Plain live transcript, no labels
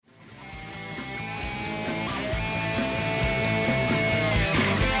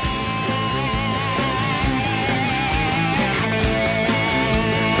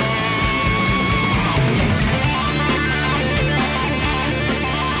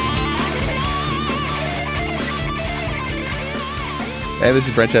Hey, this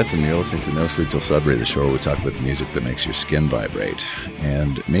is Brent Chesson. You're listening to No Sleep Till Sudbury, the show where we talk about the music that makes your skin vibrate.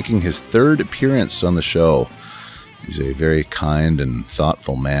 And making his third appearance on the show, he's a very kind and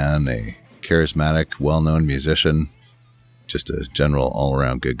thoughtful man, a charismatic, well-known musician, just a general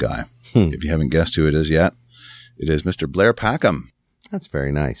all-around good guy. If you haven't guessed who it is yet, it is Mr. Blair Packham. That's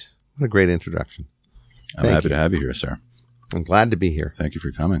very nice. What a great introduction. I'm happy to have you here, sir. I'm glad to be here. Thank you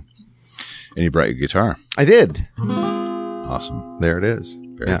for coming. And you brought your guitar. I did. Awesome. There it is.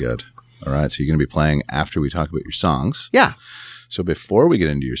 Very good. All right. So you're going to be playing after we talk about your songs. Yeah. So before we get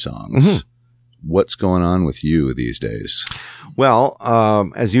into your songs, what's going on with you these days? Well,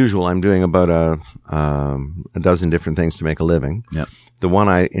 as usual, I'm doing about a dozen different things to make a living. Yep. The one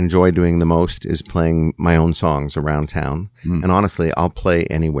I enjoy doing the most is playing my own songs around town. And honestly, I'll play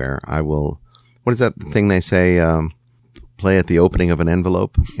anywhere. I will. What is that thing they say? Play at the opening of an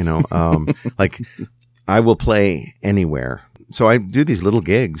envelope. You know, like I will play anywhere. So I do these little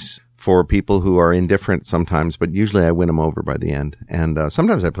gigs for people who are indifferent sometimes, but usually I win them over by the end. And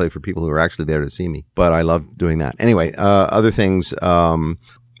sometimes I play for people who are actually there to see me, but I love doing that. Anyway, other things,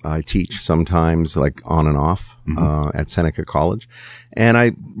 I teach sometimes, like on and off, at Seneca College. And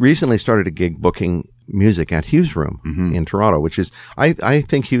I recently started a gig booking music at Hughes Room in Toronto, which is, I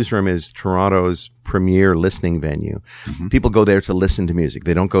think Hughes Room is Toronto's premier listening venue. People go there to listen to music.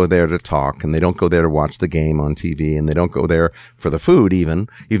 They don't go there to talk, and they don't go there to watch the game on TV, and they don't go there for the food even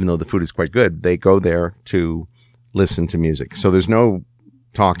though the food is quite good. They go there to listen to music. So there's no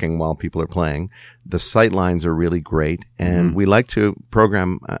talking while people are playing. The sight lines are really great, and we like to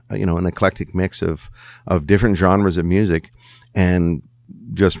program, an eclectic mix of different genres of music. And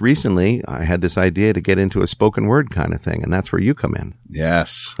just recently, I had this idea to get into a spoken word kind of thing, and that's where you come in.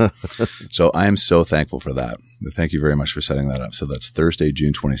 Yes. So I am so thankful for that. Thank you very much for setting that up. So that's Thursday,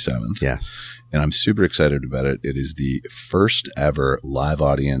 June 27th. Yes. And I'm super excited about it. It is the first ever live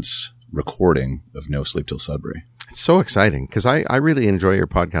audience recording of No Sleep Till Sudbury. It's so exciting because I really enjoy your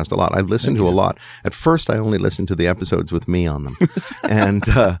podcast a lot. I listen to a lot. At first, I only listened to the episodes with me on them. And,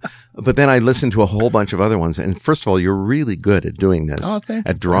 but then I listened to a whole bunch of other ones. And first of all, you're really good at doing this. Oh, thank you.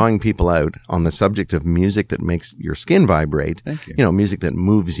 At drawing people out on the subject of music that makes your skin vibrate. Thank you. You know, music that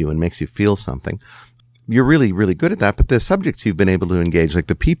moves you and makes you feel something. You're really, really good at that. But the subjects you've been able to engage, like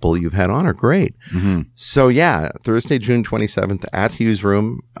the people you've had on, are great. So yeah, Thursday, June 27th at Hughes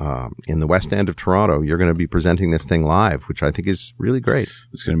Room, in the West End of Toronto, you're going to be presenting this thing live, which I think is really great.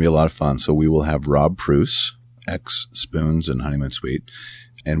 It's going to be a lot of fun. So we will have Rob Pruce, ex-Spoons and Honeymoon Suite,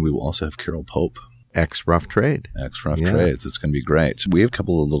 and we will also have Carol Pope, Ex-Rough Trade. Ex-Rough Trades. It's going to be great. So we have a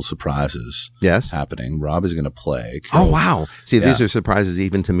couple of little surprises happening. Rob is going to play. Carol, wow. See, these are surprises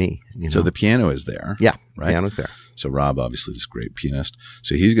even to me. You know? So the piano is there. Yeah, right? Piano's there. So Rob obviously is a great pianist.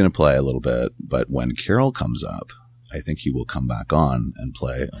 So he's going to play a little bit. But when Carol comes up, I think he will come back on and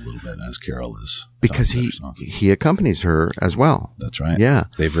play a little bit as Carol is. Because he accompanies her as well. That's right. Yeah.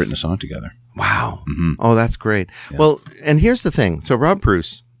 They've written a song together. Wow. Oh, that's great. Yeah. Well, and here's the thing. So Rob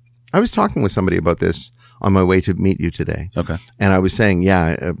Pruce, I was talking with somebody about this on my way to meet you today. Okay. And I was saying,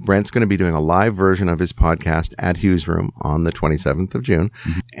 Brent's going to be doing a live version of his podcast at Hughes Room on the 27th of June.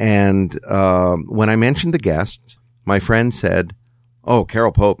 And when I mentioned the guest, my friend said, "Oh,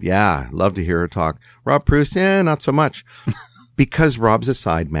 Carol Pope. Yeah, love to hear her talk. Rob Pruce, not so much." Because Rob's a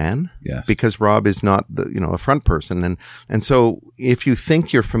side man. Yes. Because Rob is not a front person. And so if you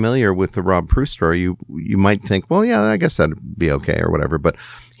think you're familiar with the Rob Pruce story, you might think, well, yeah, I guess that'd be okay or whatever. But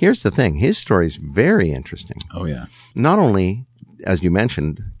here's the thing. His story is very interesting. Oh, yeah. Not only, as you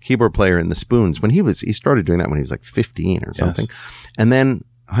mentioned, keyboard player in the Spoons, when he started doing that when he was like 15 or something. Yes. And then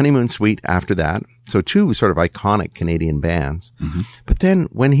Honeymoon Suite after that. So two sort of iconic Canadian bands. But then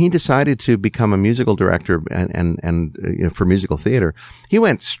when he decided to become a musical director and for musical theater, he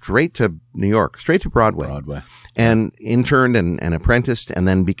went straight to New York, straight to Broadway. And interned and apprenticed, and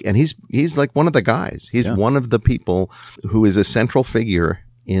then and he's like one of the guys. He's one of the people who is a central figure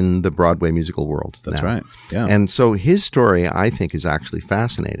in the Broadway musical world. That's now. right. Yeah. And so his story, I think, is actually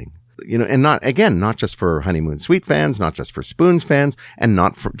fascinating. And not just for Honeymoon Suite fans, not just for Spoons fans, and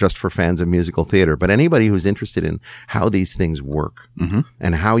not just for fans of musical theater, but anybody who's interested in how these things work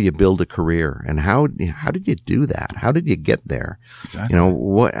and how you build a career and how did you do that? How did you get there? Exactly.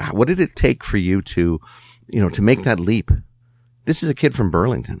 What did it take for you to make that leap? This is a kid from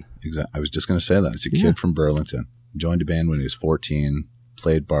Burlington. Exactly. I was just going to say that. It's a kid from Burlington. Joined a band when he was 14,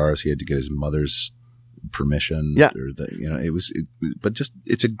 played bars. He had to get his mother's permission. Yeah. Or but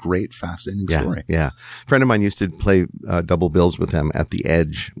it's a great, fascinating story. Yeah. A friend of mine used to play double bills with them at the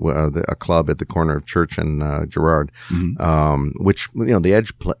Edge, a club at the corner of Church and Gerrard, which, the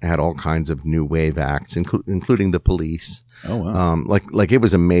Edge had all kinds of new wave acts, including the Police. Oh, wow. Like it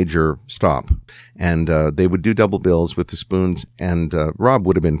was a major stop. And they would do double bills with the Spoons, and Rob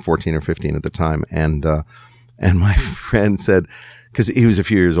would have been 14 or 15 at the time. And my friend said, because he was a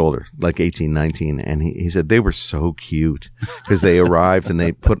few years older, like 18, 19, and he said they were so cute because they arrived and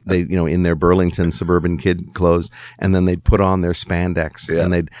they in their Burlington suburban kid clothes, and then they'd put on their spandex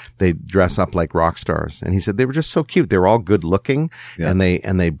and they'd dress up like rock stars. And he said they were just so cute. They were all good looking, and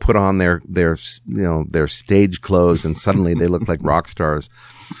they put on their stage clothes, and suddenly they looked like rock stars.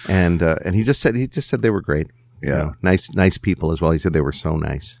 And he just said they were great. Yeah. Nice people as well. He said they were so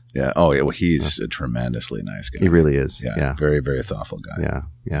nice. Yeah. Oh, yeah. Well, he's a tremendously nice guy. He really is. Yeah. Very, very thoughtful guy.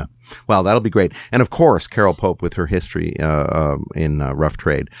 Yeah. Well, that'll be great. And of course, Carol Pope with her history in Rough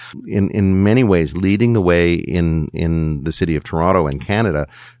Trade, in many ways leading the way in the city of Toronto and Canada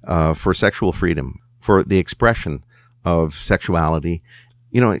for sexual freedom, for the expression of sexuality.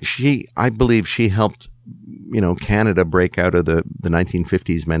 I believe she helped Canada break out of the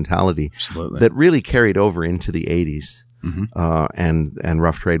 1950s mentality. Absolutely. That really carried over into the 80s. And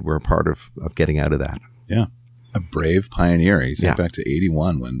Rough Trade were a part of getting out of that. Yeah. A brave pioneer. You think back to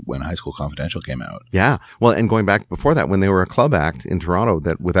 81 when High School Confidential came out. Yeah. Well, and going back before that, when they were a club act in Toronto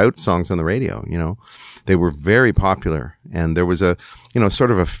that without songs on the radio, they were very popular, and there was a,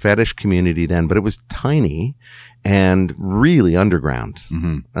 sort of a fetish community then, but it was tiny and really underground.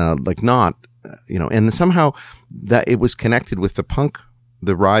 Like not, and somehow that it was connected with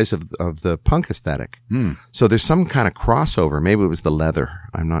the rise of the punk aesthetic. So there's some kind of crossover. Maybe it was the leather.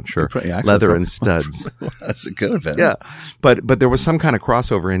 I'm not sure. Leather and studs. That's a good event. Yeah. But there was some kind of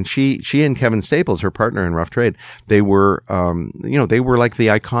crossover, and she and Kevin Staples, her partner in Rough Trade, they were, they were like the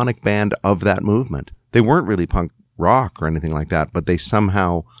iconic band of that movement. They weren't really punk rock or anything like that, but they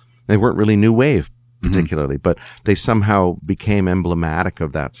weren't really new wave particularly, but they somehow became emblematic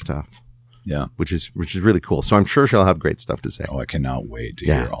of that stuff. Yeah. Which is really cool. So I'm sure she'll have great stuff to say. Oh, I cannot wait to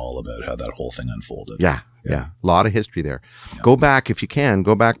hear all about how that whole thing unfolded. Yeah. A lot of history there. Yeah. Go back, if you can,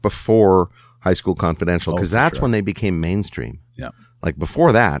 before High School Confidential, because that's when they became mainstream. Yeah. Like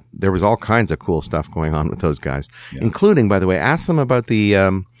before that, there was all kinds of cool stuff going on with those guys, including, by the way, ask them about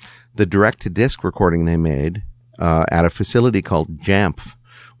the direct-to-disc recording they made at a facility called JAMF.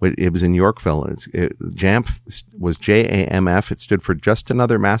 It was in Yorkville. JAMF was JAMF. It stood for Just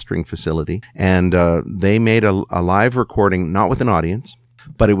Another Mastering Facility. And they made a live recording, not with an audience,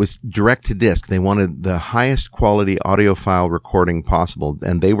 but it was direct to disc. They wanted the highest quality audiophile recording possible,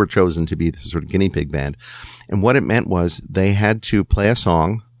 and they were chosen to be the sort of guinea pig band. And what it meant was they had to play a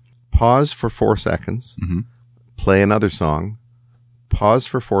song, pause for 4 seconds, play another song, pause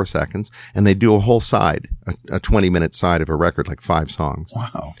for 4 seconds, and they do a whole side, a 20-minute side of a record, like 5 songs.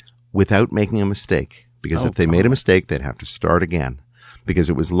 Wow. Without making a mistake. Because if they made a mistake, they'd have to start again. Because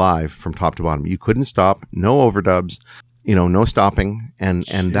it was live from top to bottom. You couldn't stop, no overdubs, no stopping. And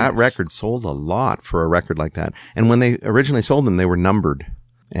that record sold a lot for a record like that. And when they originally sold them, they were numbered.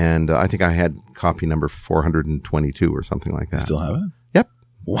 And I think I had copy number 422 or something like that. You still have it? Yep.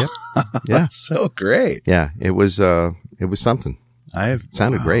 Wow. Yep. Yeah. That's so great. Yeah. It was something. It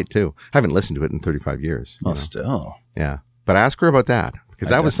sounded great too. I haven't listened to it in 35 years. Well, still. Yeah. But ask her about that, because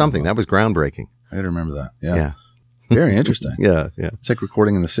that was something. That was groundbreaking. I gotta remember that. Yeah. Very interesting. Yeah. It's like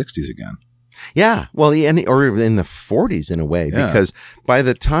recording in the 60s again. Yeah. Well, or in the 40s in a way, because by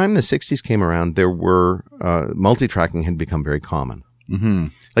the time the 60s came around, there were, multi-tracking had become very common.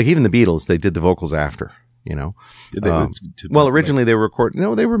 Like even the Beatles, they did the vocals after, originally they were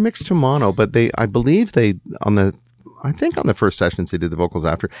they were mixed to mono, but I believe I think on the first sessions they did the vocals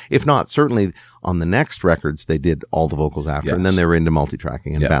after. If not, certainly on the next records they did all the vocals after, and then they were into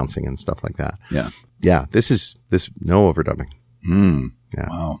multi-tracking and bouncing and stuff like that. Yeah. This no overdubbing. Yeah.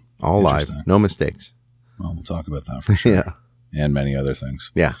 Wow. All live, no mistakes. Well, we'll talk about that for sure. Yeah. And many other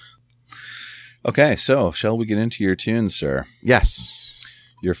things. Yeah. Okay, so shall we get into your tunes, sir? Yes.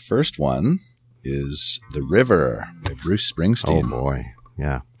 Your first one is The River by Bruce Springsteen. Oh boy.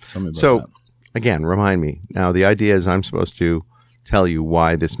 Yeah. Tell me about that. Again, remind me. Now, the idea is I'm supposed to tell you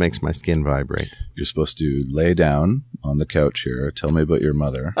why this makes my skin vibrate. You're supposed to lay down on the couch here. Tell me about your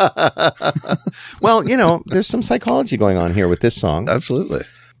mother. Well, there's some psychology going on here with this song. Absolutely.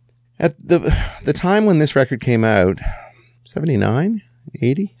 At the time when this record came out, 79,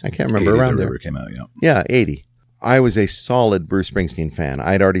 80? I can't remember. 80, around The there. River came out, yeah. Yeah, 80. I was a solid Bruce Springsteen fan.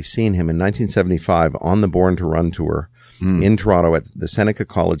 I'd already seen him in 1975 on the Born to Run tour. in Toronto at the Seneca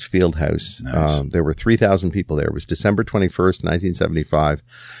College Fieldhouse. Nice. There were 3,000 people there. It was December 21st, 1975.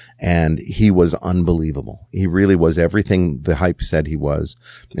 And he was unbelievable. He really was everything the hype said he was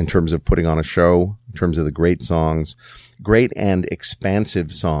in terms of putting on a show, in terms of the great songs, great and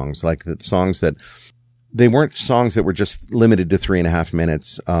expansive songs, like the songs that they weren't songs that were just limited to 3.5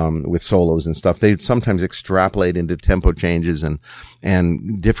 minutes, with solos and stuff. They'd sometimes extrapolate into tempo changes and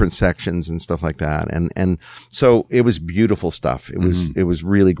different sections and stuff like that. And so it was beautiful stuff. It was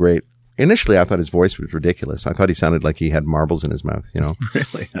really great. Initially, I thought his voice was ridiculous. I thought he sounded like he had marbles in his mouth, you know.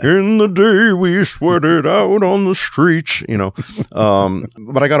 Really? In the day we sweated out on the streets, you know.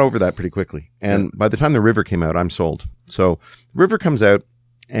 But I got over that pretty quickly. And by the time The River came out, I'm sold. So River comes out,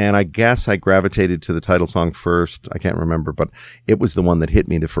 and I guess I gravitated to the title song first. I can't remember, but it was the one that hit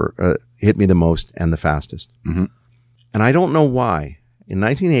me the most and the fastest. Mm-hmm. And I don't know why. In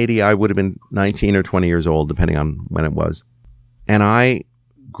 1980, I would have been 19 or 20 years old, depending on when it was. And I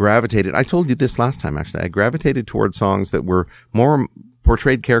told you this last time, actually. I gravitated towards songs that were more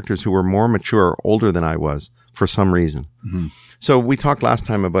portrayed characters who were more mature, older than I was, for some reason. Mm-hmm. So we talked last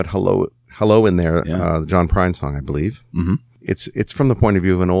time about Hello in there, the John Prine song, I believe. Mm-hmm. It's from the point of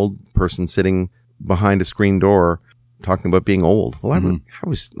view of an old person sitting behind a screen door talking about being old. Well, I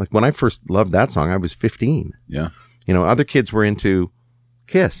was like, when I first loved that song, I was 15. Yeah. You know, other kids were into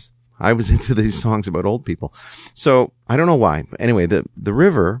Kiss. I was into these songs about old people. So I don't know why. But anyway, the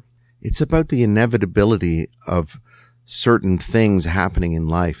River, it's about the inevitability of certain things happening in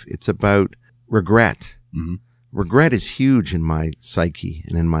life. It's about regret. Mm-hmm. Regret is huge in my psyche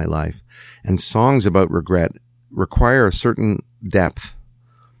and in my life. And songs about regret require a certain depth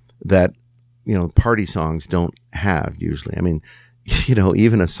that, you know, party songs don't have usually. I mean, you know,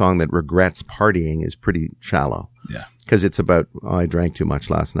 even a song that regrets partying is pretty shallow. Yeah. Because it's about, oh, I drank too much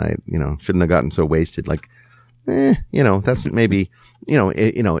last night, you know, shouldn't have gotten so wasted. Like, you know, that's maybe, you know,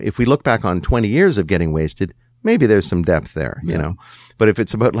 if we look back on 20 years of getting wasted, maybe there's some depth there, you know. But if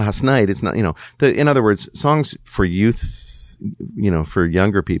it's about last night, it's not, you know, in other words, songs for youth, you know, for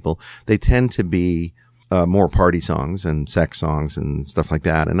younger people, they tend to be more party songs and sex songs and stuff like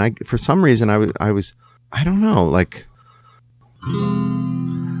that. And for some reason, I don't know, like,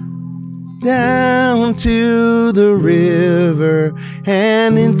 down to the river,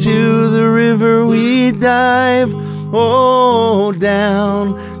 and into the river we dive. Oh,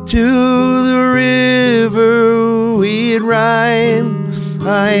 down to the river we'd ride.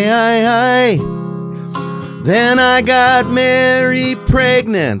 Aye. Then I got Mary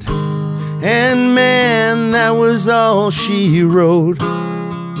pregnant, and man, that was all she wrote.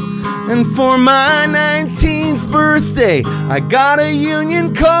 And for my 19th birthday, I got a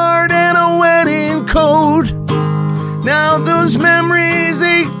union card and a wedding coat. Now those memories,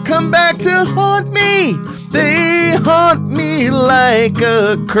 they come back to haunt me. They haunt me like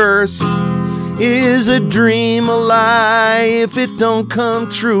a curse. Is a dream a lie if it don't come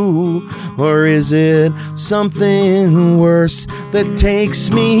true? Or is it something worse that takes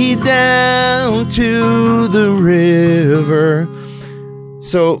me down to the river?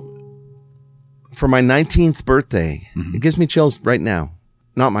 So, for my 19th birthday, it gives me chills right now.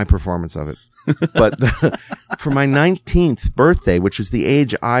 Not my performance of it, but for my 19th birthday, which is the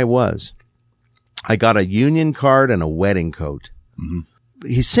age I was, I got a union card and a wedding coat. Mm-hmm.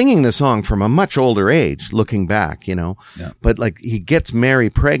 He's singing the song from a much older age, looking back, you know, but like he gets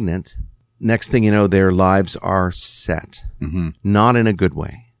Mary pregnant. Next thing you know, their lives are set, not in a good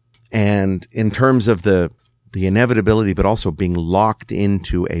way. And in terms of the inevitability, but also being locked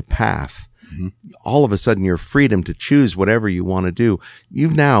into a path, all of a sudden your freedom to choose whatever you want to do.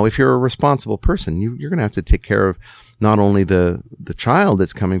 You've now, if you're a responsible person, you're going to have to take care of not only the child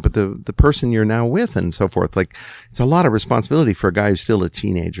that's coming, but the person you're now with and so forth. Like, it's a lot of responsibility for a guy who's still a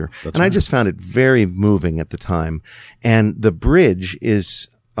teenager. That's right. I just found it very moving at the time. And the bridge is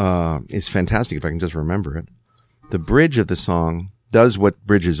fantastic if I can just remember it. The bridge of the song does what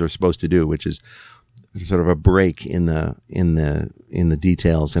bridges are supposed to do, which is sort of a break in the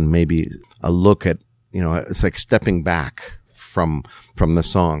details and maybe a look at, you know, it's like stepping back from the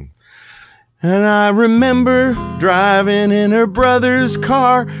song. And I remember driving in her brother's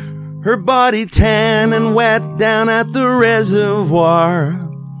car, her body tan and wet down at the reservoir.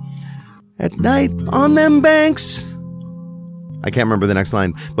 At night on them banks, I can't remember the next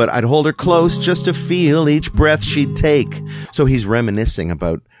line, but I'd hold her close just to feel each breath she'd take. So he's reminiscing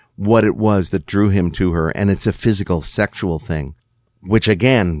about what it was that drew him to her, and it's a physical, sexual thing, which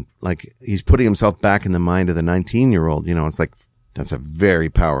again, like, he's putting himself back in the mind of the 19-year-old, you know, it's like, That's a very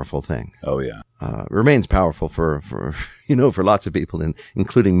powerful thing. Oh, yeah. Remains powerful for for lots of people,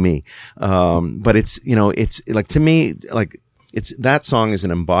 including me. But it's like, to me, like, that song is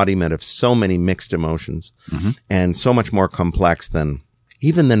an embodiment of so many mixed emotions and so much more complex than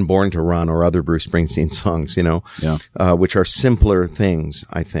Born to Run or other Bruce Springsteen songs, which are simpler things,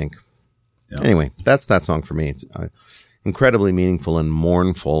 I think. Yeah. Anyway, that's that song for me. It's incredibly meaningful and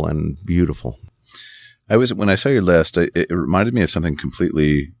mournful and beautiful. When I saw your list, it reminded me of something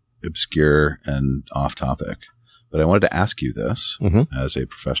completely obscure and off topic. But I wanted to ask you this as a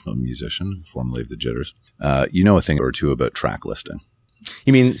professional musician, formerly of the Jitters. You know a thing or two about track listing.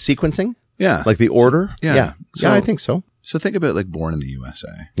 You mean sequencing? Yeah. Like the order? Yeah. So, I think so. So think about like Born in the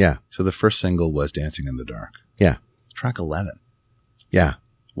USA. Yeah. So the first single was Dancing in the Dark. Yeah. Track 11. Yeah.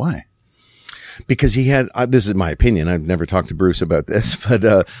 Why? Because he had, this is my opinion, I've never talked to Bruce about this,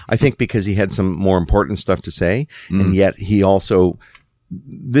 but I think because he had some more important stuff to say, and yet he also,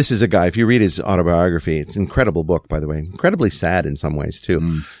 this is a guy, if you read his autobiography, it's an incredible book, by the way, incredibly sad in some ways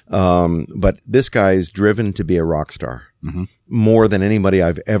too. But this guy is driven to be a rock star more than anybody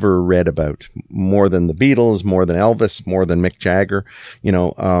I've ever read about, more than the Beatles, more than Elvis, more than Mick Jagger.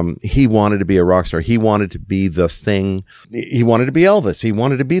 He wanted to be a rock star. He wanted to be the thing. He wanted to be Elvis. He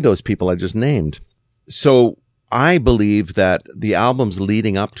wanted to be those people I just named. So I believe that the albums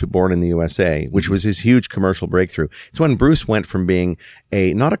leading up to Born in the USA, which was his huge commercial breakthrough, it's when Bruce went from being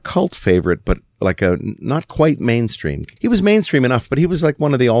not a cult favorite, but like a not quite mainstream. He was mainstream enough, but he was like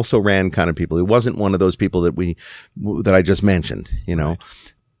one of the also ran kind of people. He wasn't one of those people that I just mentioned, Right.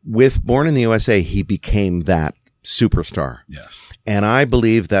 With Born in the USA, he became that superstar. Yes. And I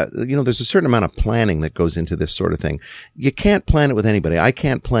believe that, there's a certain amount of planning that goes into this sort of thing. You can't plan it with anybody. I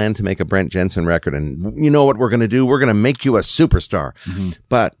can't plan to make a Brent Jensen record and you know what we're going to do? We're going to make you a superstar.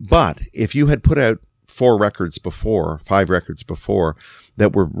 But if you had put out 5 records before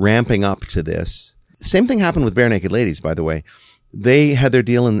that were ramping up to this, same thing happened with Bare Naked Ladies, by the way. They had their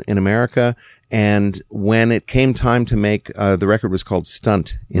deal in America. And when it came time to make, the record was called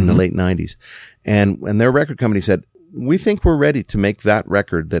Stunt in the late 90s. And their record company said, we think we're ready to make that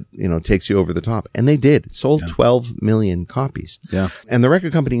record that, takes you over the top. And they did. It sold 12 million copies. Yeah. And the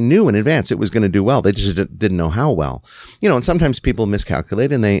record company knew in advance it was going to do well. They just didn't know how well. And sometimes people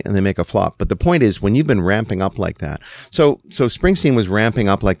miscalculate and they make a flop. But the point is, when you've been ramping up like that. So Springsteen was ramping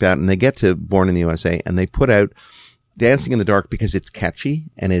up like that, and they get to Born in the USA and they put out Dancing in the Dark because it's catchy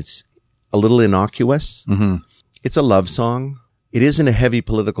and it's a little innocuous. It's a love song. It isn't a heavy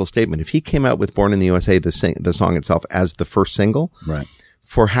political statement. If he came out with Born in the USA, the song itself, as the first single, right,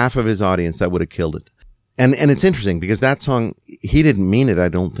 for half of his audience, that would have killed it. And it's interesting because that song, he didn't mean it, I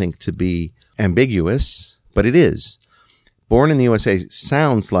don't think, to be ambiguous, but it is. Born in the USA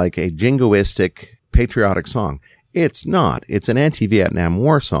sounds like a jingoistic, patriotic song. It's not. It's an anti-Vietnam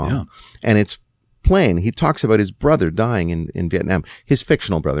War song. And it's plain. He talks about his brother dying in Vietnam, his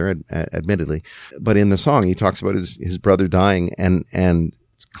fictional brother, admittedly. But in the song, he talks about his brother dying, and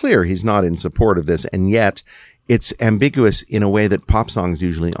it's clear he's not in support of this. And yet it's ambiguous in a way that pop songs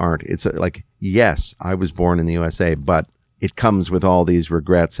usually aren't. It's like, yes, I was born in the USA, but it comes with all these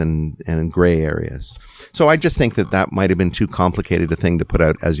regrets and gray areas. So I just think that might have been too complicated a thing to put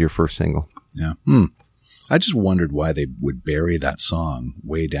out as your first single. Yeah. I just wondered why they would bury that song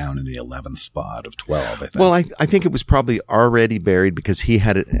way down in the 11th spot of 12, I think. Well, I think it was probably already buried because he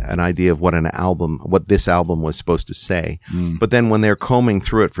had an idea of what this album was supposed to say. But then when they're combing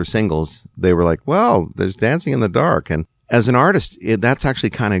through it for singles, they were like, well, there's Dancing in the Dark. And as an artist, that's actually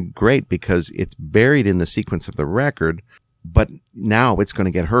kind of great because it's buried in the sequence of the record, but now it's going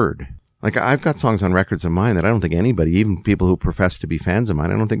to get heard. Like, I've got songs on records of mine that I don't think anybody, even people who profess to be fans of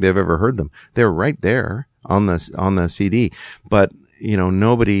mine, I don't think they've ever heard them. They're right there on the CD, but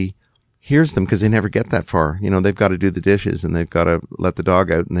nobody hears them because they never get that far. They've got to do the dishes and they've got to let the dog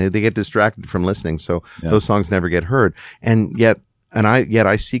out, and they get distracted from listening. So those songs never get heard. And yet I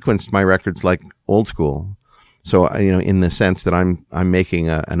sequenced my records like old school. So, in the sense that I'm making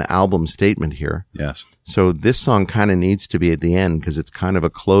an album statement here. Yes. So this song kind of needs to be at the end because it's kind of a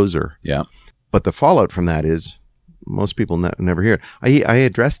closer. Yeah. But the fallout from that is most people never hear it. I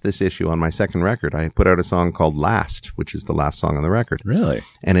addressed this issue on my second record. I put out a song called Last, which is the last song on the record. Really?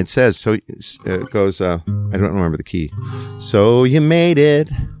 And it says, so it goes, I don't remember the key. So you made it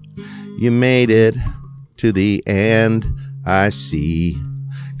to the end, I see.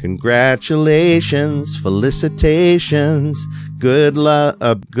 Congratulations, felicitations, good luck.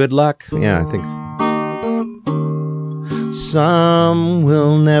 Yeah, I think some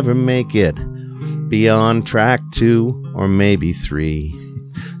will never make it beyond track 2 or maybe 3.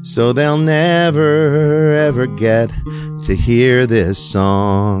 so they'll never ever get to hear this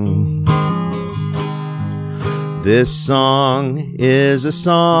song. This song is a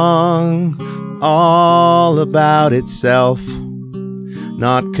song all about itself,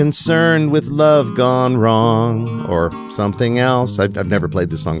 not concerned with love gone wrong or something else. I've never played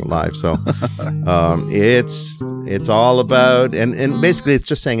this song live, so it's all about, and basically it's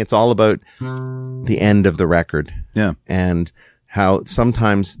just saying it's all about the end of the record. Yeah. And how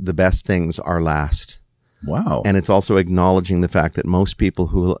sometimes the best things are last. Wow. And it's also acknowledging the fact that most people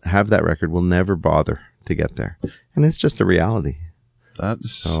who have that record will never bother to get there. And it's just a reality.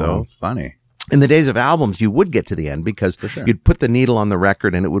 That's so funny. In the days of albums, you would get to the end because you'd put the needle on the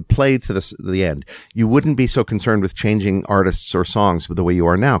record and it would play to the end. You wouldn't be so concerned with changing artists or songs the way you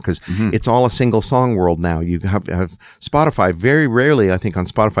are now because it's all a single song world now. You have Spotify. Very rarely, I think, on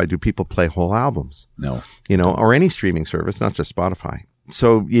Spotify do people play whole albums. No. You know, or any streaming service, not just Spotify.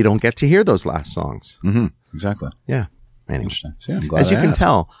 So you don't get to hear those last songs. Mm-hmm. Exactly. Yeah. Anyway. Interesting. See, I'm glad As you can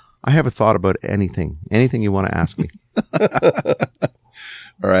tell, I have a thought about anything you want to ask me.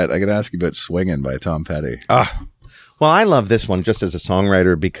 All right, I got to ask you about Swingin' by Tom Petty. Well, I love this one just as a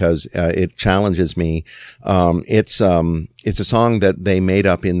songwriter because it challenges me. It's a song that they made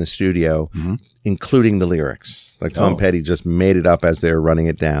up in the studio, including the lyrics. Like Tom Petty just made it up as they were running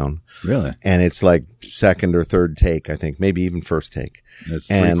it down. Really? And it's like second or third take, I think, maybe even first take. And it's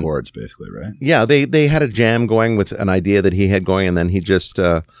three chords, basically, right? Yeah, they had a jam going with an idea that he had going, and then he just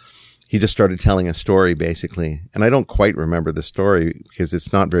started telling a story, basically. And I don't quite remember the story because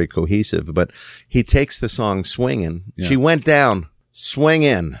it's not very cohesive, but he takes the song Swingin'. Yeah. She went down,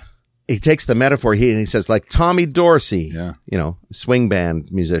 swingin'. He takes the metaphor, and he says, like Tommy Dorsey, you know, swing band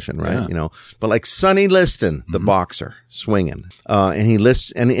musician, right? Yeah. You know, but like Sonny Liston, the boxer, swingin'. And he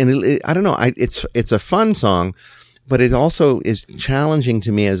lists, and I don't know, it's a fun song, but it also is challenging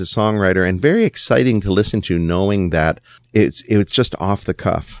to me as a songwriter and very exciting to listen to, knowing that it's just off the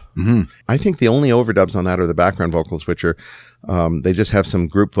cuff. Mm-hmm. I think the only overdubs on that are the background vocals, which are, they just have some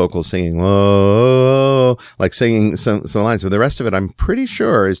group vocals singing, whoa, like singing some lines. But the rest of it, I'm pretty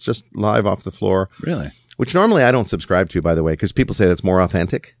sure is just live off the floor. Really? Which normally I don't subscribe to, by the way, because people say that's more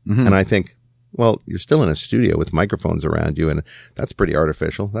authentic. Mm-hmm. And I think, well, you're still in a studio with microphones around you, and that's pretty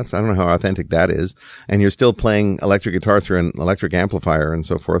artificial. I don't know how authentic that is. And you're still playing electric guitar through an electric amplifier and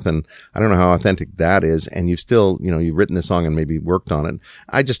so forth, and I don't know how authentic that is. And you've still, you've written the song and maybe worked on it.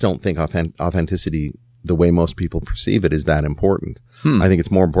 I just don't think authenticity, the way most people perceive it, is that important. I think it's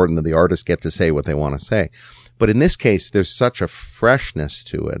more important that the artists get to say what they want to say. But in this case, there's such a freshness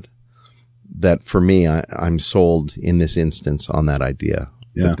to it that for me, I'm sold in this instance on that idea.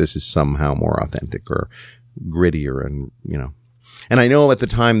 Yeah. That this is somehow more authentic or grittier, and I know at the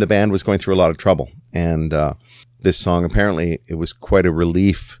time the band was going through a lot of trouble, and this song, apparently it was quite a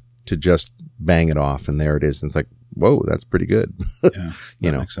relief to just bang it off, and there it is, and it's like, whoa, that's pretty good.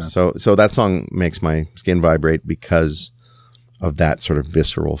 Yeah, makes sense. So that song makes my skin vibrate because of that sort of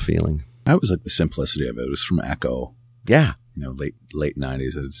visceral feeling. That was like the simplicity of it. It was from Echo. Yeah. Late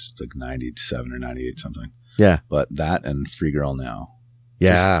 90s. It's like 97 or 98 something. Yeah. But that and Free Girl Now.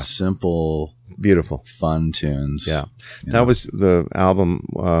 Yeah. Just simple, beautiful, fun tunes. Yeah. That was the album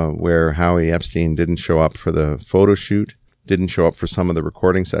where Howie Epstein didn't show up for the photo shoot, didn't show up for some of the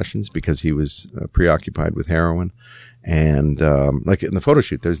recording sessions because he was preoccupied with heroin. And like in the photo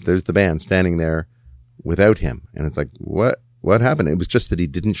shoot, there's the band standing there without him. And it's like, what happened? It was just that he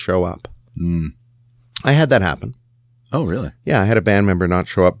didn't show up. I had that happen. Oh, really? Yeah. I had a band member not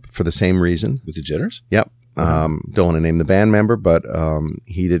show up for the same reason. With the jitters? Yep. Don't want to name the band member, but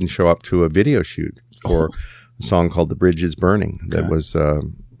he didn't show up to a video shoot for a song called The Bridge is Burning that was a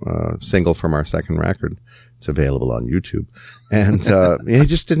single from our second record. It's available on YouTube. And he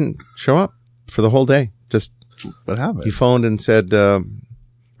just didn't show up for the whole day. Just what happened? He phoned and said,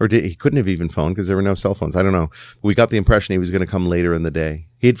 he couldn't have even phoned because there were no cell phones. I don't know. We got the impression he was going to come later in the day.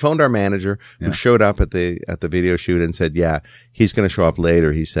 He had phoned our manager who showed up at the video shoot and said, yeah, he's going to show up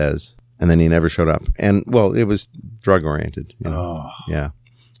later, he says. And then he never showed up. And, well, it was drug-oriented. Oh. Yeah.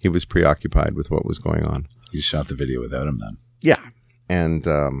 He was preoccupied with what was going on. You shot the video without him then? Yeah. And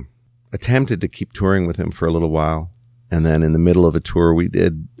attempted to keep touring with him for a little while. And then in the middle of a tour, we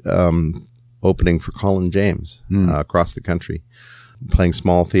did opening for Colin James across the country, playing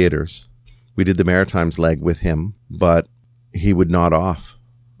small theaters. We did the Maritimes leg with him, but he would nod off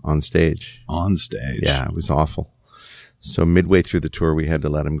on stage. On stage? Yeah, it was awful. So midway through the tour, we had to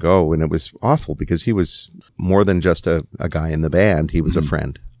let him go. And it was awful because he was more than just a guy in the band. He was a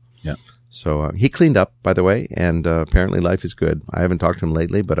friend. Yeah. So he cleaned up, by the way, and apparently life is good. I haven't talked to him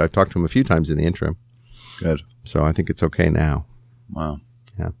lately, but I've talked to him a few times in the interim. Good. So I think it's okay now. Wow.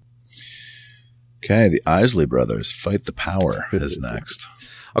 Yeah. Okay, the Isley Brothers, Fight the Power is next.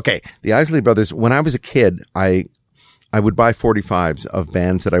 Okay, the Isley Brothers. When I was a kid, I would buy 45s of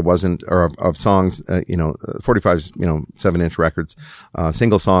bands that I wasn't, or of songs, 45s, 7-inch records,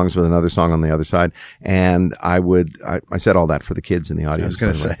 single songs with another song on the other side. And I said all that for the kids in the audience. I was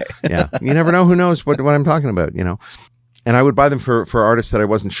going to say. Yeah. You never know who knows what I'm talking about, And I would buy them for artists that I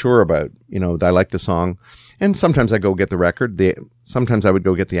wasn't sure about, that I liked the song. And sometimes I go get the record. Sometimes I would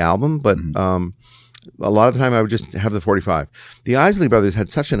go get the album, but, a lot of the time I would just have the 45. The Isley Brothers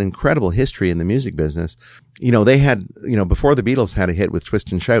had such an incredible history in the music business. They had, before the Beatles had a hit with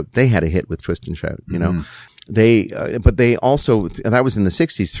Twist and Shout, they had a hit with Twist and Shout, but they also, that was in the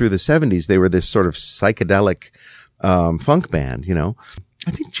 60s through the 70s, they were this sort of psychedelic, funk band, I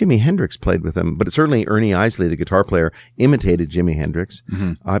think Jimi Hendrix played with them, but certainly Ernie Isley, the guitar player, imitated Jimi Hendrix.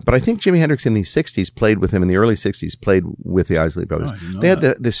 But I think Jimi Hendrix in the 60s played with him, in the early 60s, played with the Isley Brothers. They had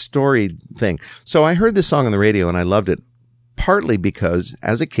this storied thing. So I heard this song on the radio and I loved it, partly because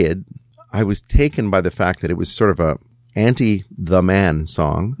as a kid, I was taken by the fact that it was sort of a anti-the man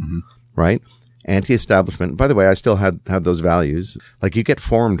song, right? Anti-establishment. By the way, I still have those values. Like you get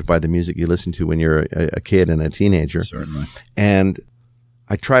formed by the music you listen to when you're a kid and a teenager. Certainly. And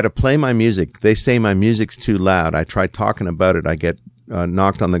I try to play my music. They say my music's too loud. I try talking about it. I get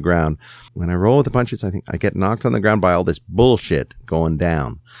knocked on the ground. When I roll with the punches, I think I get knocked on the ground by all this bullshit going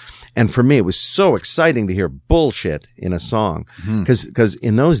down. And for me, it was so exciting to hear bullshit in a song. Because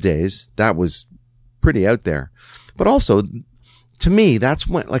in those days, that was pretty out there. But also, to me, that's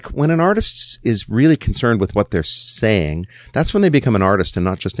when an artist is really concerned with what they're saying, that's when they become an artist and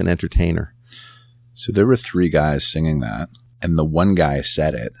not just an entertainer. So there were 3 guys singing that. And the one guy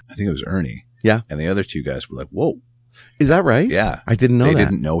said it. I think it was Ernie. Yeah. And the other 2 guys were like, whoa. Is that right? Yeah. I didn't know that. They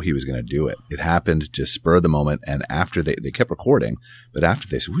didn't know he was going to do it. It happened just spur of the moment. And after they kept recording, but after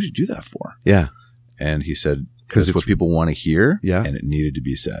they said, what did you do that for? Yeah. And he said, because it's what people want to hear. Yeah. And it needed to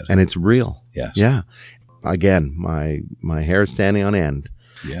be said. And it's real. Yes. Yeah. Again, my hair is standing on end.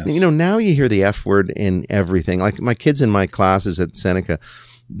 Yes. Now you hear the F word in everything. Like my kids in my classes at Seneca,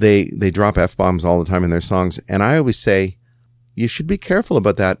 they drop F-bombs all the time in their songs. And I always say, you should be careful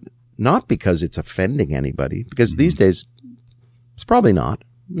about that, not because it's offending anybody, because these days it's probably not,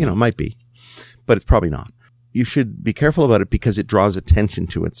 it might be, but it's probably not. You should be careful about it because it draws attention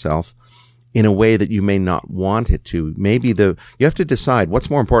to itself in a way that you may not want it to. Maybe you have to decide what's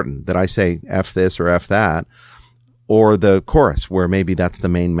more important, that I say F this or F that, or the chorus where maybe that's the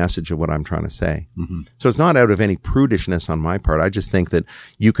main message of what I'm trying to say. So it's not out of any prudishness on my part. I just think that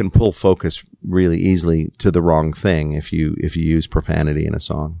you can pull focus really easily to the wrong thing if you use profanity in a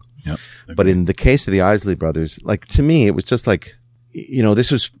song. Yep. But in the case of the Isley Brothers, like to me, it was just like,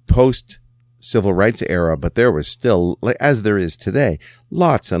 this was post civil rights era, but there was still, like, as there is today,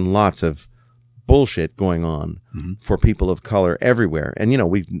 lots and lots of bullshit going on for people of color everywhere. And,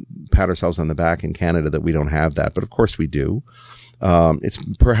 we pat ourselves on the back in Canada that we don't have that, but of course we do. It's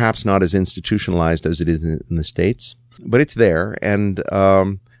perhaps not as institutionalized as it is in the States, but it's there. And,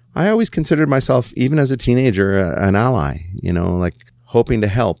 I always considered myself, even as a teenager, an ally, like hoping to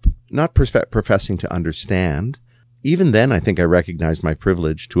help, not professing to understand. Even then, I think I recognized my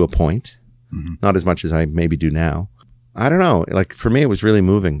privilege to a point, not as much as I maybe do now. I don't know. Like for me, it was really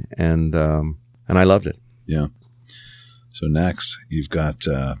moving, and I loved it. Yeah. So next, you've got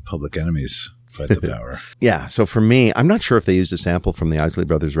Public Enemy's Fight the Power. Yeah. So for me, I'm not sure if they used a sample from the Isley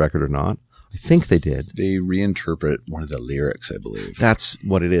Brothers record or not. I think they did. They reinterpret one of the lyrics, I believe. That's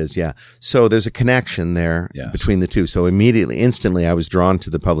what it is, yeah. So there's a connection there between the two. So instantly, I was drawn to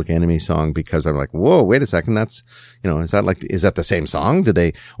the Public Enemy song because I'm like, whoa, wait a second. That's, is that the same song? Did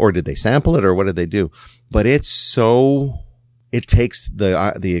they sample it or what did they do? But it takes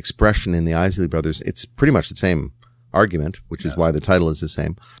the expression in the Isley Brothers. It's pretty much the same argument, which is why the title is the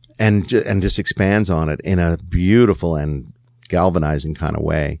same, and just expands on it in a beautiful and galvanizing kind of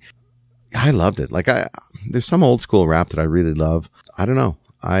way. I loved it. Like there's some old school rap that I really love. I don't know.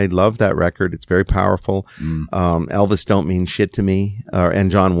 I love that record. It's very powerful. Elvis Don't Mean Shit to Me, and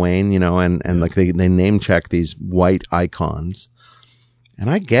John Wayne, and like they name check these white icons. And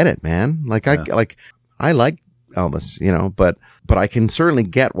I get it, man. I like Elvis, but I can certainly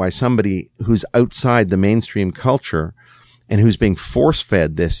get why somebody who's outside the mainstream culture and who's being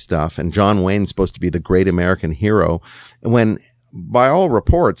force-fed this stuff, and John Wayne's supposed to be the great American hero, when by all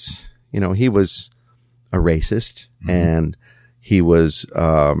reports, he was a racist and he was,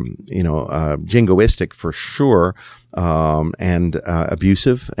 jingoistic for sure, and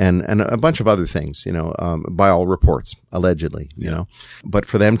abusive and a bunch of other things, by all reports, allegedly, but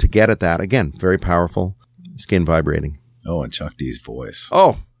for them to get at that, again, very powerful, skin vibrating. Oh, and Chuck D's voice.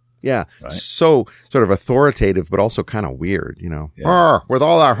 Oh, yeah. Right. So sort of authoritative, but also kind of weird, you know, with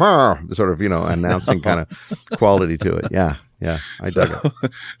all our sort of, you know, announcing kind of quality to it. Yeah. Yeah. I dug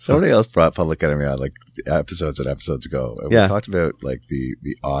it. Somebody else brought Public Enemy on like episodes and episodes ago. And we talked about like the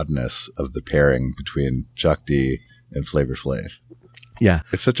oddness of the pairing between Chuck D and Flavor Flav. Yeah.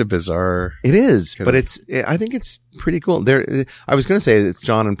 It's such a bizarre. It is, but I think it's pretty cool. I was going to say it's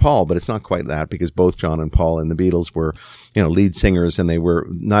John and Paul, but it's not quite that, because both John and Paul in the Beatles were, you know, lead singers, and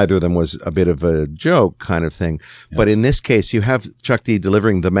neither of them was a bit of a joke kind of thing. Yeah. But in this case, you have Chuck D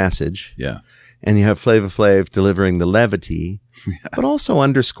delivering the message. Yeah. And you have Flavor Flav delivering the levity, but also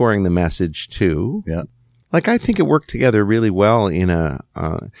underscoring the message too. Yeah. Like, I think it worked together really well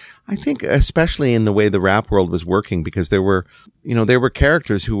I think especially in the way the rap world was working, because there were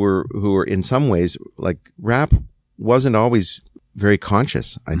characters who were in some ways, like, rap wasn't always very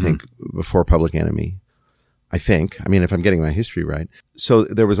conscious, I think, before Public Enemy. I think. I mean, if I'm getting my history right. So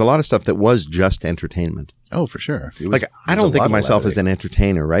there was a lot of stuff that was just entertainment. Oh, for sure. I don't think of myself as an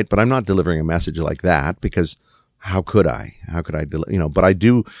entertainer, right? But I'm not delivering a message like that, because how could I? But I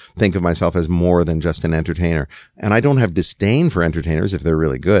do think of myself as more than just an entertainer. And I don't have disdain for entertainers if they're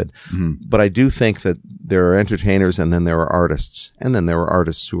really good. Mm-hmm. But I do think that there are entertainers, and then there are artists. And then there are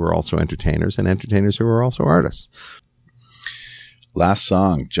artists who are also entertainers, and entertainers who are also artists. Last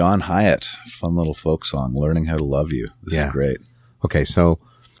song, John Hyatt, fun little folk song, Learning How to Love You. This is great. Okay, so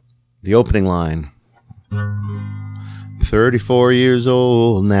the opening line. 34 years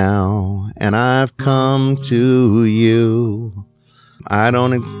old now, and I've come to you. I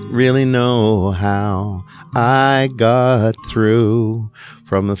don't really know how I got through,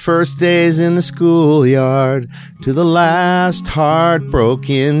 from the first days in the schoolyard to the last heart broke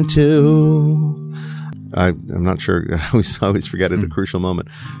in two. I'm not sure. I always forget at a crucial moment.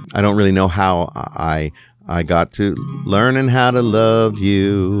 I don't really know how I got to learning how to love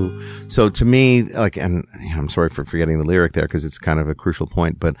you. So to me, like, and I'm sorry for forgetting the lyric there, because it's kind of a crucial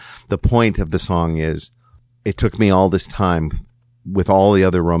point, but the point of the song is, it took me all this time, with all the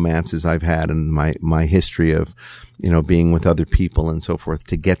other romances I've had and my history of, you know, being with other people and so forth,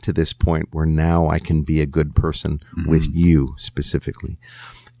 to get to this point where now I can be a good person with you specifically.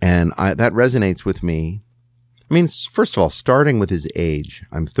 And that resonates with me. I mean, first of all, starting with his age,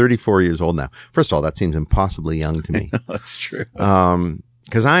 I'm 34 years old now. First of all, that seems impossibly young to me. That's true.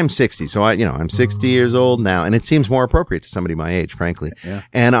 Because I'm 60, so I'm 60 years old now, and it seems more appropriate to somebody my age, frankly. Yeah.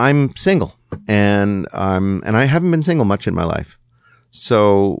 And I'm single, and I haven't been single much in my life.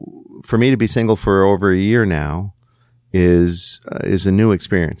 So for me to be single for over a year now is a new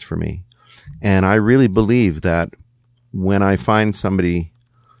experience for me, and I really believe that when I find somebody,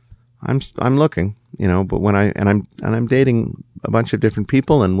 I'm looking. You know, but when I'm dating a bunch of different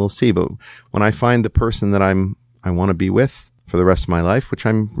people, and we'll see. But when I find the person that I want to be with for the rest of my life, which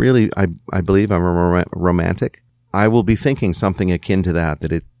I'm really, I believe I'm a romantic, I will be thinking something akin to that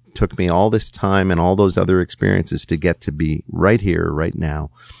it took me all this time and all those other experiences to get to be right here, right now,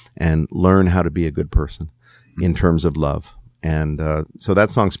 and learn how to be a good person in terms of love. And, so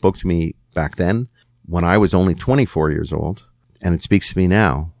that song spoke to me back then when I was only 24 years old, and it speaks to me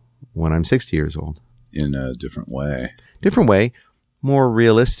now when I'm 60 years old. In a different way. More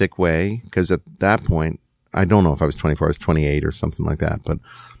realistic way, because at that point, I don't know if I was 24, I was 28 or something like that, but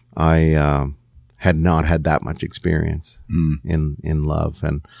I had not had that much experience in love,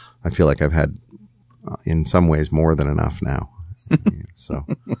 and I feel like I've had, in some ways, more than enough now. So,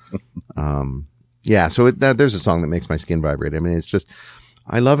 so there's a song that makes my skin vibrate. I mean, it's just,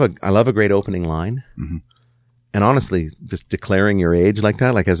 I love a great opening line. Mm-hmm. And honestly, just declaring your age like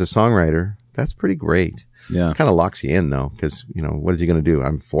that, like as a songwriter, that's pretty great. Yeah. It kind of locks you in though, because, you know, what is he going to do?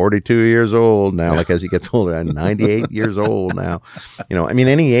 I'm 42 years old now. Like as he gets older, I'm 98 years old now. You know, I mean,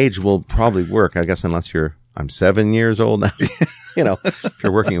 any age will probably work, I guess, unless I'm 7 years old now. You know, if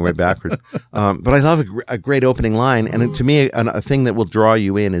you're working your way backwards. But I love a great opening line. And to me, a thing that will draw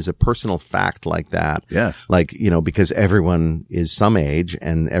you in is a personal fact like that. Yes. Like, you know, because everyone is some age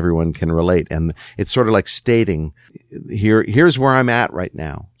and everyone can relate. And it's sort of like stating, here's where I'm at right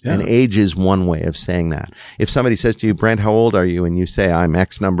now. Yeah. And age is one way of saying that. If somebody says to you, Brent, how old are you? And you say, I'm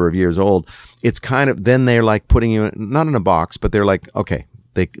X number of years old. It's kind of, then they're like putting you not in a box, but they're like, okay,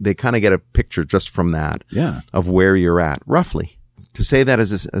 they kind of get a picture just from that. Yeah. Of where you're at, roughly. To say that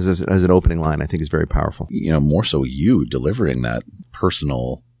as an opening line, I think is very powerful. You know, more so you delivering that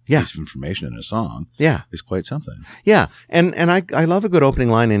personal piece of information in a song is quite something. Yeah. And I love a good opening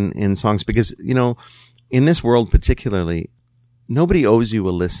line in songs because, you know, in this world particularly, nobody owes you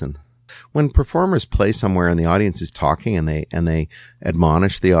a listen. When performers play somewhere and the audience is talking and they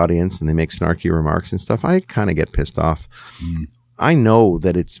admonish the audience and they make snarky remarks and stuff, I kind of get pissed off. I know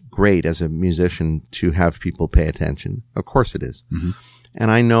that it's great as a musician to have people pay attention. Of course it is. And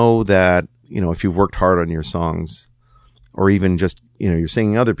I know that, if you've worked hard on your songs, or even just, you're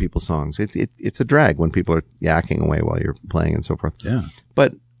singing other people's songs, it's a drag when people are yakking away while you're playing and so forth. Yeah.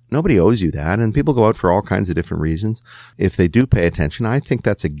 But nobody owes you that, and people go out for all kinds of different reasons. If they do pay attention, I think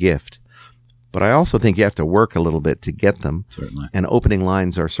that's a gift. But I also think you have to work a little bit to get them. Certainly. And opening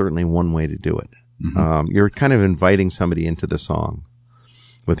lines are certainly one way to do it. You're kind of inviting somebody into the song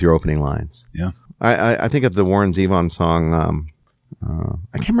with your opening lines. Yeah. I think of the Warren Zevon song,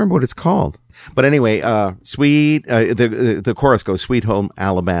 I can't remember what it's called. But anyway, the chorus goes, "Sweet Home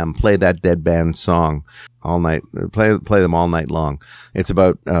Alabama, play that dead band song all night, play them all night long." It's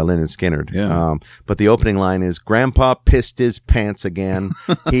about Lynyrd Skynyrd. Yeah. But the opening line is, "Grandpa pissed his pants again.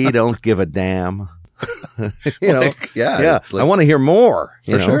 He don't give a damn." Yeah. I want to hear more.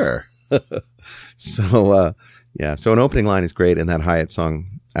 For sure. So, so an opening line is great, and that Hyatt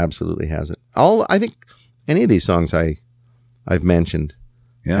song absolutely has it. I think any of these songs I've mentioned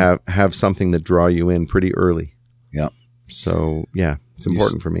have something that draw you in pretty early. Yeah. So, it's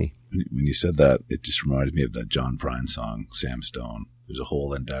important for me. When you said that, it just reminded me of that John Prine song, Sam Stone. There's a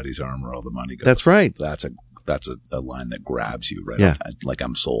hole in Daddy's arm where all the money goes. That's right. That's a line that grabs you right off. Like,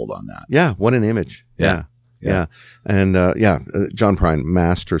 I'm sold on that. Yeah. What an image. Yeah. And, John Prine,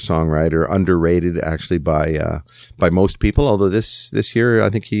 master songwriter, underrated actually by most people. Although this year, I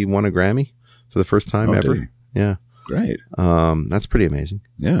think he won a Grammy for the first time ever. Did he? Yeah. Great. That's pretty amazing.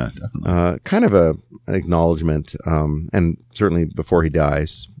 Yeah, definitely. Kind of an acknowledgement, and certainly before he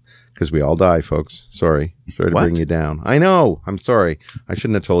dies, because we all die, folks. Sorry to bring you down. I know. I'm sorry. I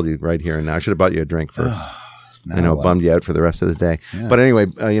shouldn't have told you right here and now. I should have bought you a drink first. I know, bummed you out for the rest of the day. Yeah. But anyway,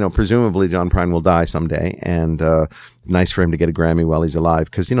 presumably John Prine will die someday, and it's nice for him to get a Grammy while he's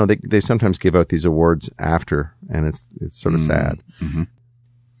alive, because they sometimes give out these awards after, and it's sort of sad.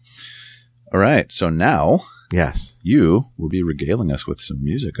 All right, so now, yes, you will be regaling us with some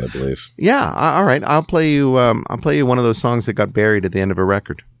music, I believe. Yeah, all right. I'll play you one of those songs that got buried at the end of a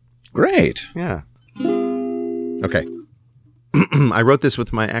record. Great. Yeah. Okay. I wrote this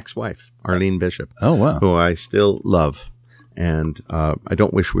with my ex-wife, Arlene Bishop. Oh, wow. Who I still love. And I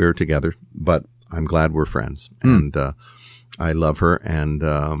don't wish we were together, but I'm glad we're friends. And I love her. And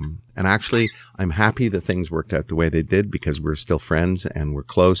actually, I'm happy that things worked out the way they did, because we're still friends and we're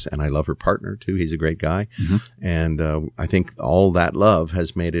close. And I love her partner, too. He's a great guy. And I think all that love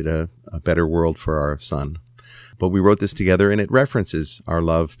has made it a better world for our son. But we wrote this together, and it references our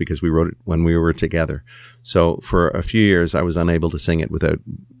love because we wrote it when we were together. So for a few years, I was unable to sing it without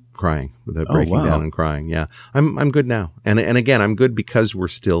crying, without breaking down and crying. Yeah, I'm good now, and again, I'm good because we're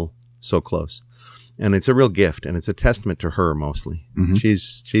still so close, and it's a real gift, and it's a testament to her mostly.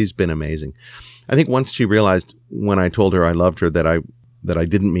 She's been amazing. I think once she realized when I told her I loved her that I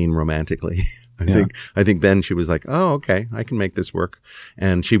didn't mean romantically. I think then she was like, "Oh, okay, I can make this work."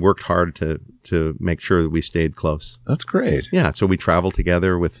 And she worked hard to make sure that we stayed close. That's great. Yeah. So we traveled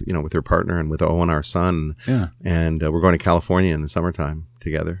together with her partner and with Owen, our son. Yeah. And we're going to California in the summertime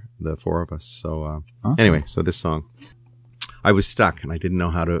together, the four of us. So awesome. Anyway, so this song, I was stuck and I didn't know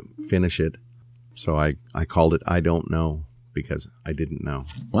how to finish it. So I called it "I Don't Know," because I didn't know.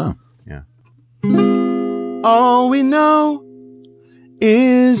 Wow. Yeah. All we know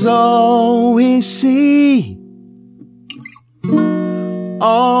is all we see.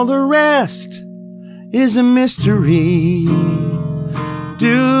 All the rest is a mystery.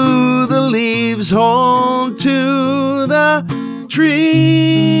 Do the leaves hold to the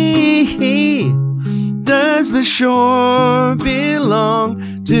tree? Does the shore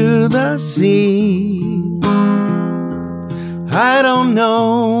belong to the sea? I don't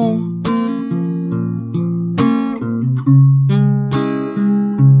know.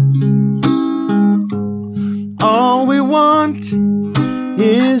 All we want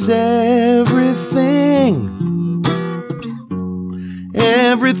is everything.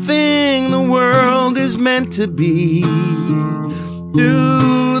 Everything the world is meant to be.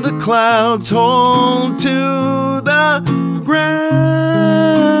 Do the clouds hold to the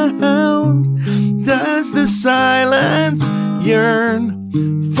ground? Does the silence yearn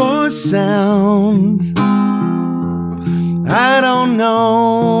for sound? I don't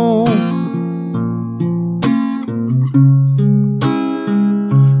know.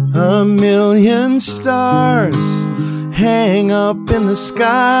 A million stars hang up in the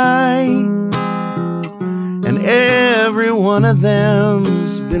sky, and every one of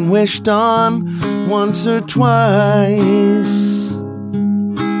them's been wished on once or twice.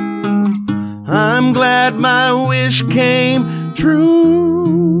 I'm glad my wish came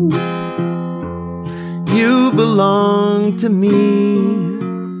true. You belong to me,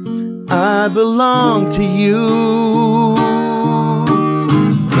 I belong to you.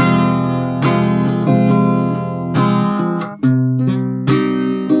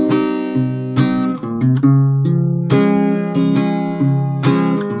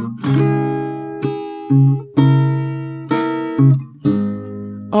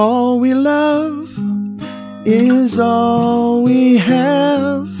 All we love is all we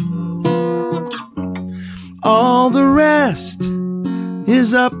have. All the rest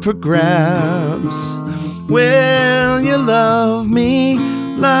is up for grabs. Will you love me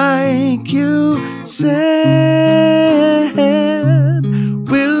like you said?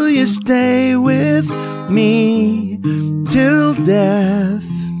 Will you stay with me till death?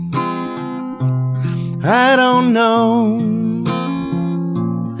 I don't know.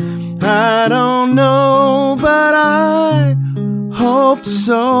 I don't know, but I hope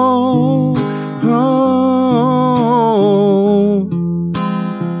so. Oh,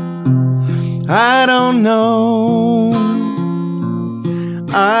 I don't know.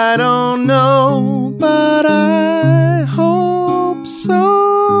 I don't know, but I hope so.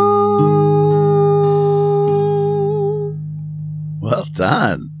 Well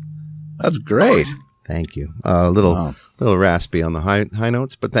done. That's great. Thank you. Little raspy on the high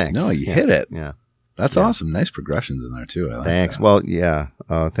notes, but thanks. No, you hit it. Yeah. That's awesome. Nice progressions in there too. I like Thanks. that. Well, yeah.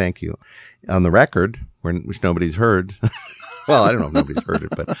 Thank you. On the record, which nobody's heard. Well, I don't know if nobody's heard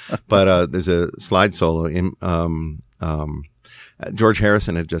it, but there's a slide solo in, George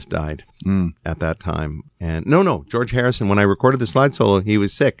Harrison had just died at that time. And no, George Harrison, when I recorded the slide solo, he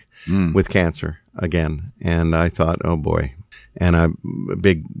was sick with cancer again. And I thought, oh boy. And I'm a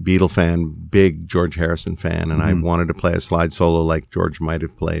big Beatle fan, big George Harrison fan, and I wanted to play a slide solo like George might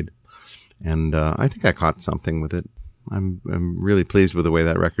have played. And I think I caught something with it. I'm really pleased with the way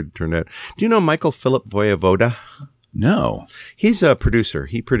that record turned out. Do you know Michael Philip Vojevoda? No. He's a producer.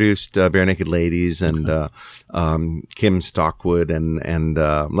 He produced Bare Naked Ladies and Kim Stockwood and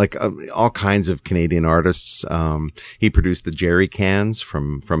all kinds of Canadian artists. He produced the Jerry Cans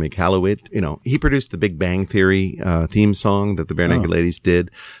from Iqaluit. You know, he produced the Big Bang Theory theme song that the Bare Naked Ladies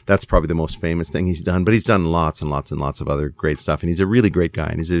did. That's probably the most famous thing he's done. But he's done lots and lots and lots of other great stuff. And he's a really great guy.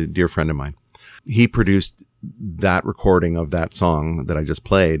 And he's a dear friend of mine. He produced that recording of that song that I just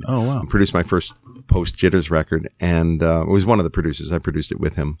played. Oh, wow. Produced my first post Jitters record, and was one of the producers. I produced it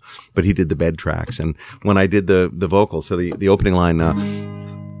with him, but he did the bed tracks. And when I did the vocals, so the opening line,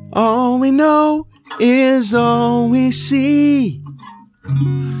 all we know is all we see.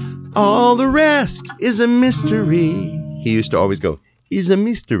 All the rest is a mystery. He used to always go, is a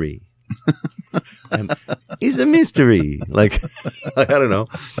mystery. And is a mystery. Like, I don't know.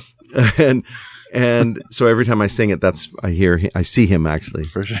 And so every time I sing it, I see him actually.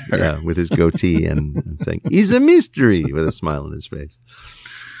 For sure. Yeah, with his goatee and saying, he's a mystery with a smile on his face.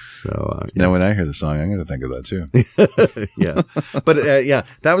 So, Now when I hear the song, I'm going to think of that too. yeah. But,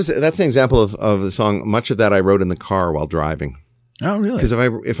 that's an example of the song. Much of that I wrote in the car while driving. Oh, really? Because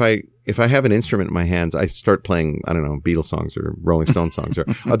if I have an instrument in my hands, I start playing, I don't know, Beatles songs or Rolling Stone songs or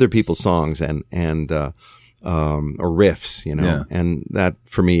other people's songs and or riffs, you know, Yeah. and that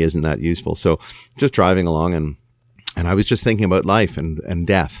for me isn't that useful. So just driving along and I was just thinking about life and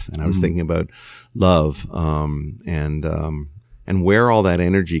death, and I was thinking about love, and where all that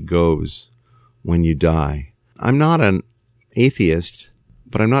energy goes when you die. I'm not an atheist,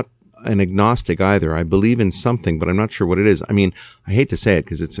 but I'm not an agnostic either. I believe in something, but I'm not sure what it is. I mean, I hate to say it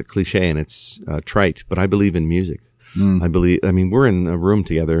because it's a cliche and it's trite, but I believe in music. We're in a room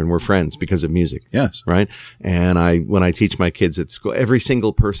together and we're friends because of music. Yes. Right. And when I teach my kids at school, every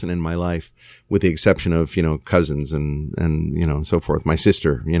single person in my life, with the exception of, you know, cousins and, you know, and so forth, my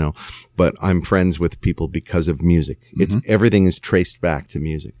sister, you know, but I'm friends with people because of music. Everything is traced back to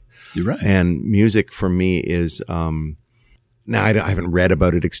music. You're right. And music for me is, now I haven't read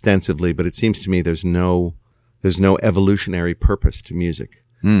about it extensively, but it seems to me there's no evolutionary purpose to music.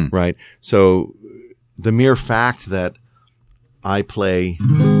 Right. So, the mere fact that I play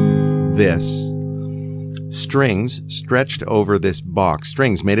this, strings stretched over this box,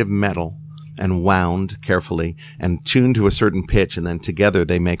 strings made of metal and wound carefully and tuned to a certain pitch, and then together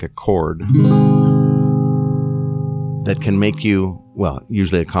they make a chord that can make you, well,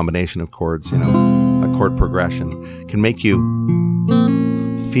 usually a combination of chords, you know, a chord progression, can make you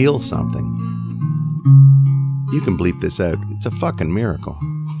feel something. You can bleep this out. It's a fucking miracle.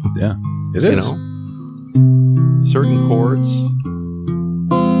 Yeah, it is. You know? Certain chords.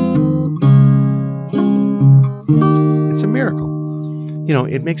 It's a miracle.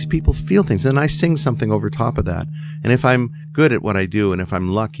 it makes people feel things. And I sing something over top of that. And if I'm good at what I do, and if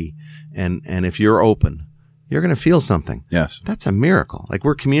I'm lucky, and if you're open, you're going to feel something. Yes. That's a miracle. Like,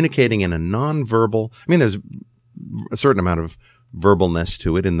 we're communicating in a nonverbal, there's a certain amount of verbalness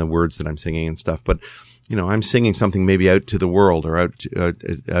to it in the words that I'm singing and stuff, but I'm singing something maybe out to the world, or out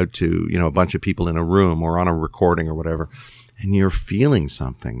to a bunch of people in a room, or on a recording or whatever, and you're feeling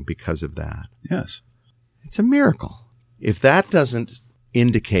something because of that. Yes. It's a miracle. If that doesn't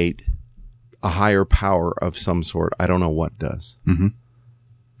indicate a higher power of some sort, I don't know what does. Mm-hmm.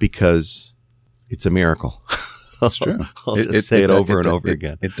 Because it's a miracle. That's true. I'll just say it over and over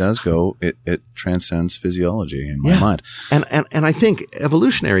again. It does go. It transcends physiology in my mind. And I think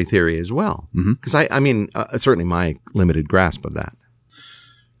evolutionary theory as well. Because certainly my limited grasp of that.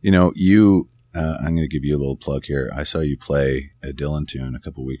 I'm going to give you a little plug here. I saw you play a Dylan tune a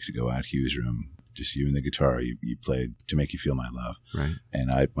couple of weeks ago at Hughes Room. Just you and the guitar. You played To Make You Feel My Love. Right. And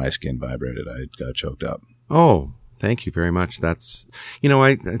my skin vibrated. I got choked up. Oh, thank you very much. That's,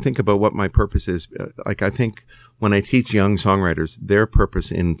 I think about what my purpose is. I think when I teach young songwriters, their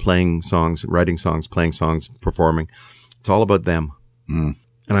purpose in playing songs, writing songs, playing songs, performing, it's all about them. Mm.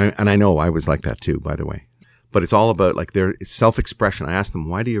 And I know I was like that too, by the way. But it's all about their self-expression. I ask them,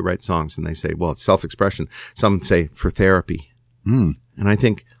 why do you write songs? And they say, well, it's self-expression. Some say for therapy. Mm. And I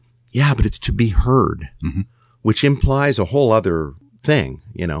think, yeah, but it's to be heard, which implies a whole other thing,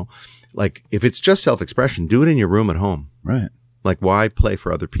 if it's just self-expression, do it in your room at home. Right. Why play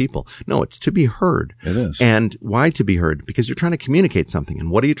for other people? No, it's to be heard. It is. And why to be heard? Because you're trying to communicate something.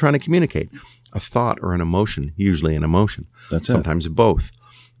 And what are you trying to communicate? A thought or an emotion, usually an emotion. That's Sometimes both.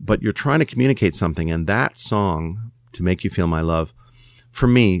 But you're trying to communicate something. And that song, To Make You Feel My Love, for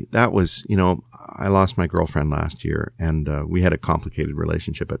me, that was, I lost my girlfriend last year, and we had a complicated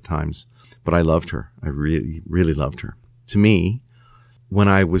relationship at times, but I loved her. I really, really loved her. To me, when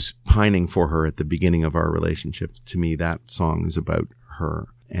I was pining for her at the beginning of our relationship, to me, that song is about her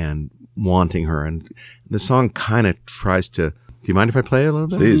and wanting her. And the song kind of tries to, do you mind if I play a little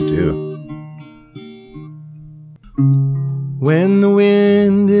bit? Please do. When the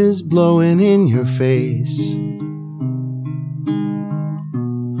wind is blowing in your face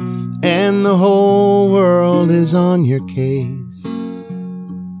and the whole world is on your case,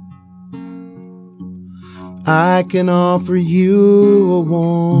 I can offer you a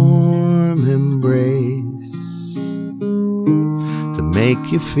warm embrace to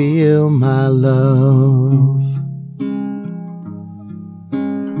make you feel my love.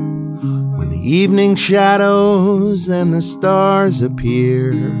 When the evening shadows and the stars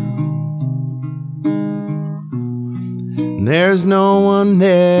appear, and there's no one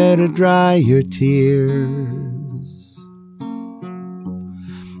there to dry your tears,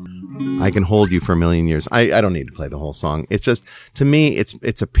 I can hold you for a million years. I don't need to play the whole song. It's just, to me,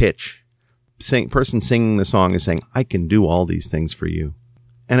 it's a pitch. Person singing the song is saying, I can do all these things for you.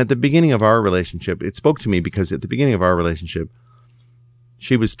 And at the beginning of our relationship, it spoke to me because at the beginning of our relationship,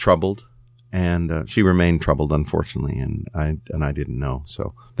 she was troubled, and she remained troubled, unfortunately, and I didn't know.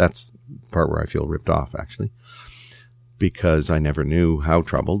 So that's the part where I feel ripped off, actually, because I never knew how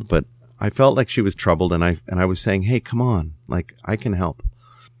troubled. But I felt like she was troubled, and I was saying, hey, come on, I can help.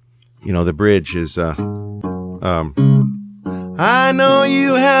 The bridge is, I know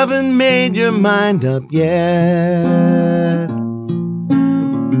you haven't made your mind up yet,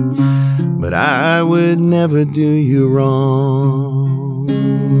 but I would never do you wrong.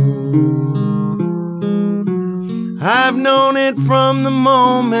 I've known it from the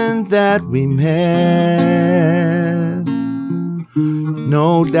moment that we met.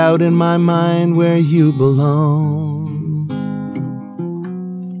 No doubt in my mind where you belong.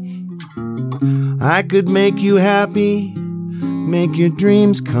 I could make you happy, make your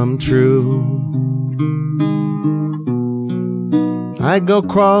dreams come true. I'd go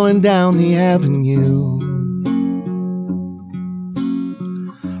crawling down the avenue,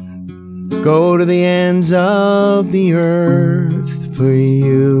 go to the ends of the earth for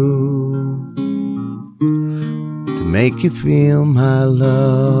you, to make you feel my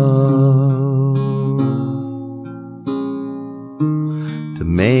love. To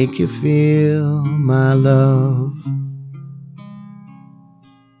make you feel my love.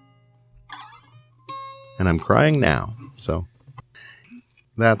 And I'm crying now. So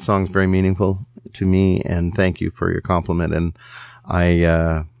that song's very meaningful to me, and thank you for your compliment. And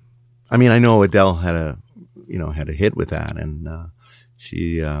I know Adele had a hit with that, and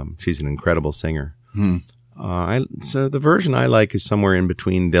she's an incredible singer. So the version I like is somewhere in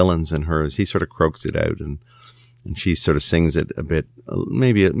between Dylan's and hers. He sort of croaks it out, and she sort of sings it a bit,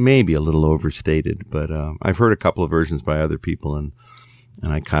 maybe a little overstated, but I've heard a couple of versions by other people, and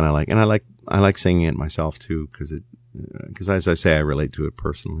And I like singing it myself too, because as I say, I relate to it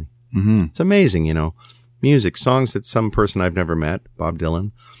personally. Mm-hmm. It's amazing, music, songs that some person I've never met, Bob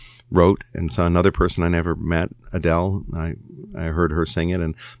Dylan, wrote, and so another person I never met, Adele, I heard her sing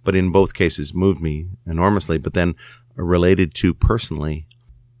it, but in both cases moved me enormously, but then related to personally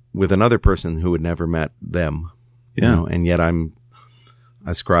with another person who had never met them. Yeah. And yet I'm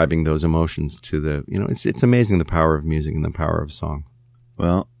ascribing those emotions to it's amazing the power of music and the power of song.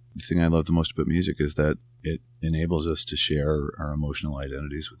 Well, the thing I love the most about music is that it enables us to share our emotional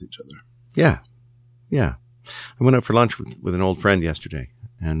identities with each other. Yeah. Yeah. I went out for lunch with an old friend yesterday,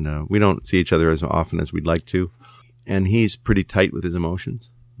 and we don't see each other as often as we'd like to. And he's pretty tight with his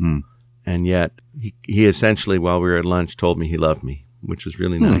emotions. Mm. And yet he essentially, while we were at lunch, told me he loved me, which was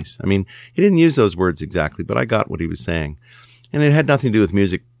really nice. I mean, he didn't use those words exactly, but I got what he was saying. And it had nothing to do with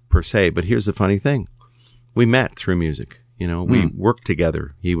music per se, but here's the funny thing. We met through music. We worked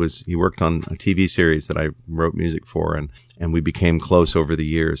together. He worked on a TV series that I wrote music for, and we became close over the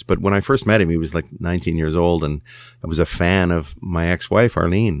years. But when I first met him, he was like 19 years old, and I was a fan of my ex-wife,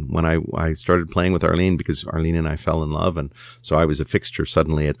 Arlene, when I started playing with Arlene, because Arlene and I fell in love. And so I was a fixture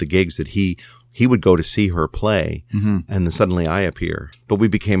suddenly at the gigs that he would go to see her play, and then suddenly I appear. But we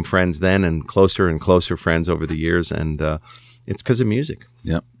became friends then, and closer friends over the years. And, it's because of music.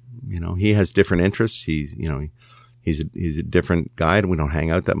 Yep. He has different interests. He's a different guy, and we don't hang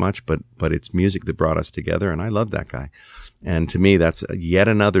out that much, but it's music that brought us together, and I love that guy. And to me, that's yet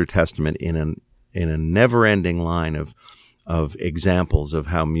another testament in a never-ending line of examples of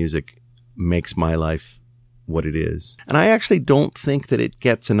how music makes my life what it is. And I actually don't think that it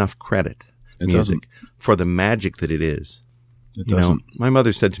gets enough credit, music, for the magic that it is. It doesn't. My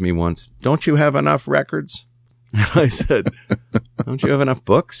mother said to me once, "Don't you have enough records?" And I said, "Don't you have enough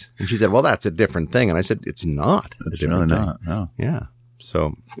books?" And she said, "Well, that's a different thing." And I said, "It's not. It's really not. No. Yeah.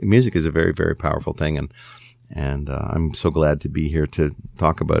 So music is a very, very powerful thing. And I'm so glad to be here to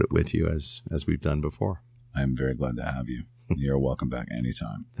talk about it with you as we've done before. I'm very glad to have you. You're welcome back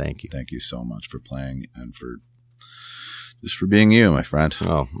anytime. Thank you. Thank you so much for playing and for being you, my friend.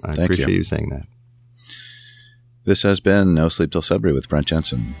 Oh, I appreciate you saying that. This has been No Sleep Till Sudbury with Brent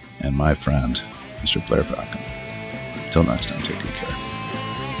Jensen and my friend, Mr. Blair Packham. Till next time, take good care.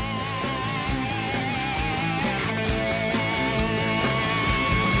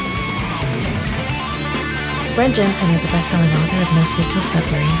 Brent Jensen is the best-selling author of No Sleep Till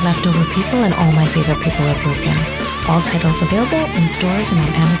Sudbury, Leftover People, and All My Favorite People Are Broken. All titles available in stores and on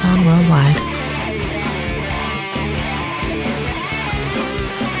Amazon worldwide.